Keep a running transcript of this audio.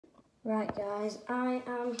Right guys, I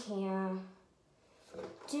am here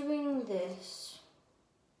doing this.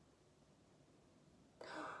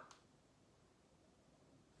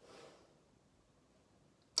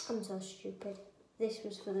 I'm so stupid. This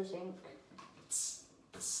was for the sink.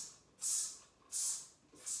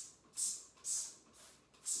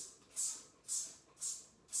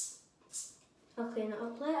 I'll clean it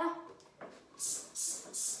up later.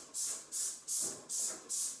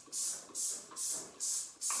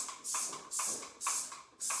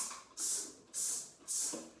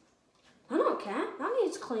 I don't care, that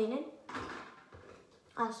needs cleaning.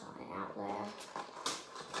 I saw it out there.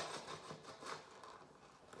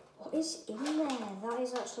 What is in there? That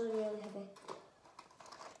is actually really heavy.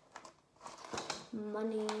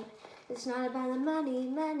 Money. It's not about the money,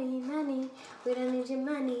 money, money. We don't need your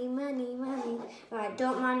money, money, money. Right,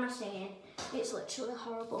 don't mind my singing. It's literally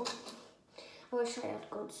horrible. I wish I had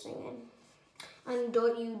good singing. And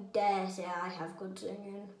don't you dare say I have good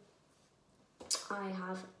singing. I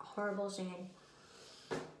have horrible singing.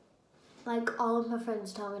 Like, all of my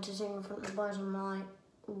friends tell me to sing in front of the boys, and I'm like,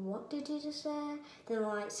 what did you just say? They're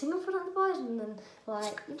like, sing in front of the boys, and then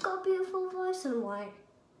like, you've got a beautiful voice, and I'm like,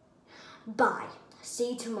 bye,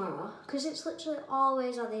 see you tomorrow. Because it's literally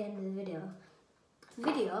always at the end of the video.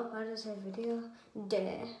 Video? Why did I say video?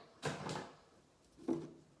 Day.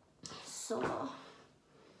 So,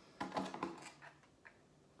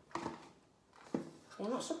 you're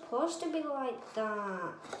not supposed to be like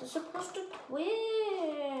that. You're supposed to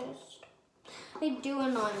twist. They do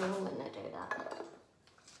annoy me when they do that.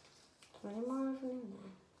 Is there any more of them in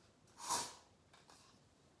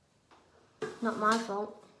there? Not my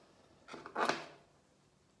fault.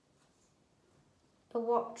 The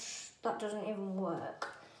watch, that doesn't even work.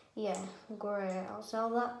 Yeah, great, I'll sell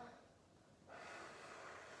that.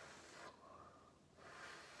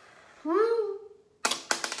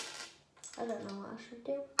 I don't know what I should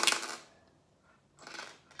do.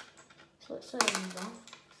 So let's say that.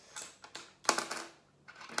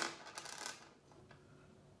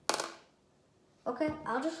 Okay,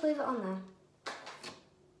 I'll just leave it on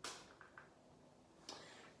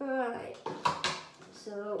there. Right,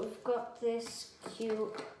 so we've got this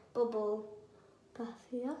cute bubble bath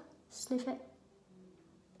here. Sniff it.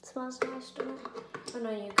 It smells nice, doesn't it? I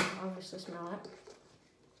know you can obviously smell it.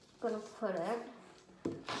 I'm gonna put it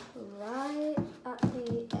right at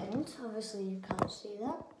the end. Obviously you can't see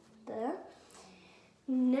that. There.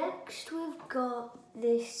 Next we've got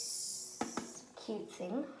this cute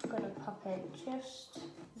thing. I'm gonna pop it just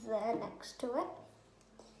there next to it.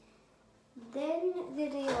 Then the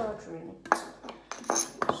deodorant.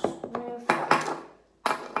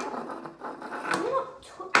 I'm not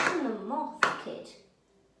touching the moth, kid.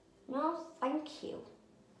 No, thank you.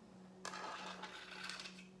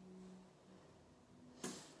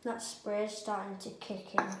 That spray's starting to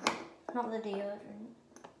kick in. Not the deodorant.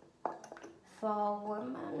 For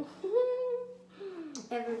women.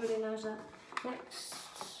 Everybody knows that. Next,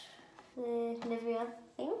 the Nivea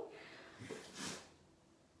thing.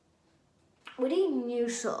 We need new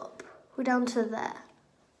soap. We're down to there.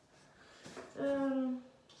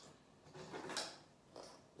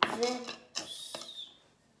 This.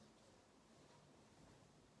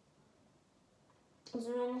 Is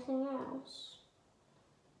there anything else?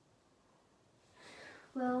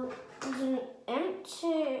 Well, there's an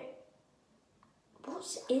empty...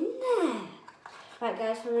 What's in there? Right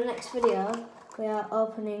guys, for the next video, we are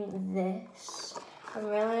opening this. I'm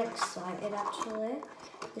really excited actually,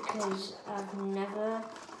 because I've never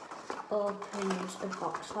opened a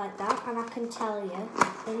box like that, and I can tell you,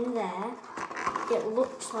 in there, it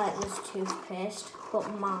looks like there's toothpaste, but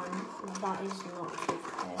man, that is not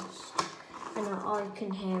toothpaste. And all you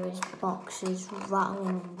can hear is boxes rattling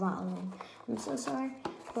and rattling. I'm so sorry,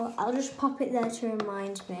 but I'll just pop it there to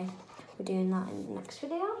remind me we're doing that in the next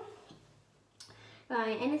video.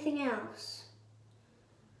 Right, anything else?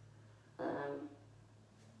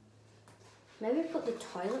 Maybe put the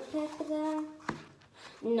toilet paper there?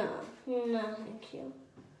 No, thank you.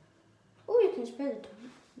 Oh, you can spray the toilet.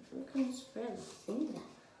 You can spray the thing there.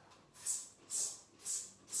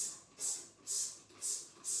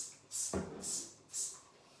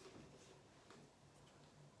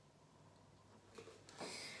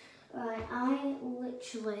 Right, I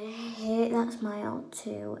literally hate that smile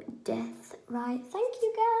to death. Right, thank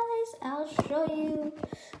you guys. I'll show you.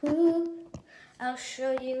 I'll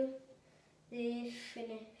show you the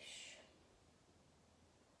finish.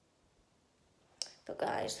 But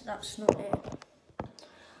guys, that's not it.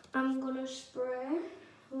 I'm gonna spray.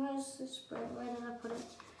 Where's the spray? Where did I put it?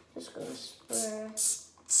 Just gonna spray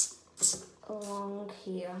along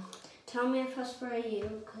here Tell me if I spray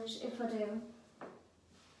you, because if I do,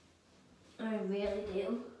 I really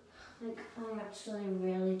do. Like, I actually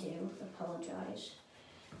really do apologise.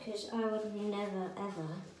 Because I would never,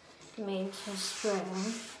 ever mean to spray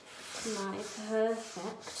my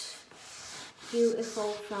perfect,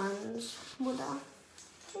 beautiful fans, would I?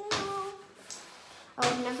 No. I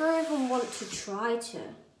would never even want to try to.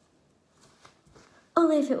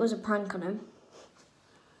 Only if it was a prank on him.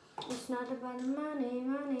 It's not about the money,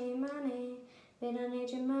 money, money. We don't need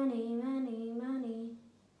your money, money, money.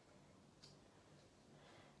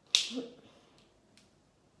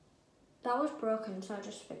 That was broken, so I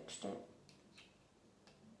just fixed it.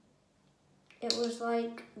 It was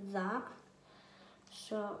like that.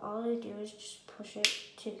 So all I do is just push it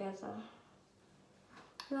together.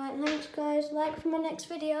 Right, thanks guys. Like for my next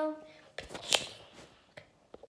video.